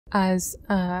As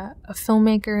a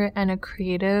filmmaker and a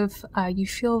creative, you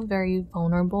feel very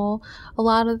vulnerable a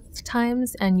lot of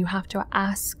times, and you have to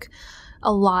ask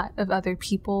a lot of other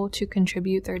people to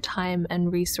contribute their time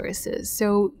and resources.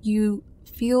 So you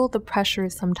feel the pressure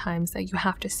sometimes that you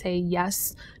have to say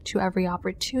yes to every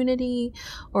opportunity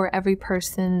or every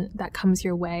person that comes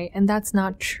your way, and that's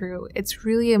not true. It's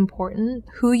really important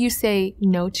who you say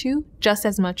no to just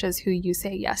as much as who you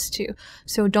say yes to.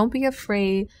 So don't be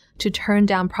afraid to turn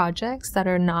down projects that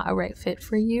are not a right fit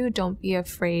for you. Don't be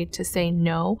afraid to say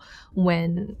no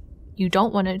when you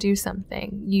don't want to do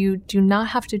something. You do not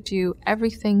have to do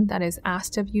everything that is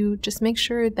asked of you. Just make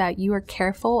sure that you are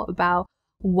careful about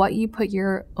what you put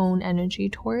your own energy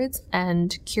towards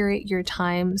and curate your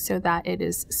time so that it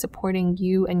is supporting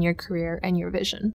you and your career and your vision.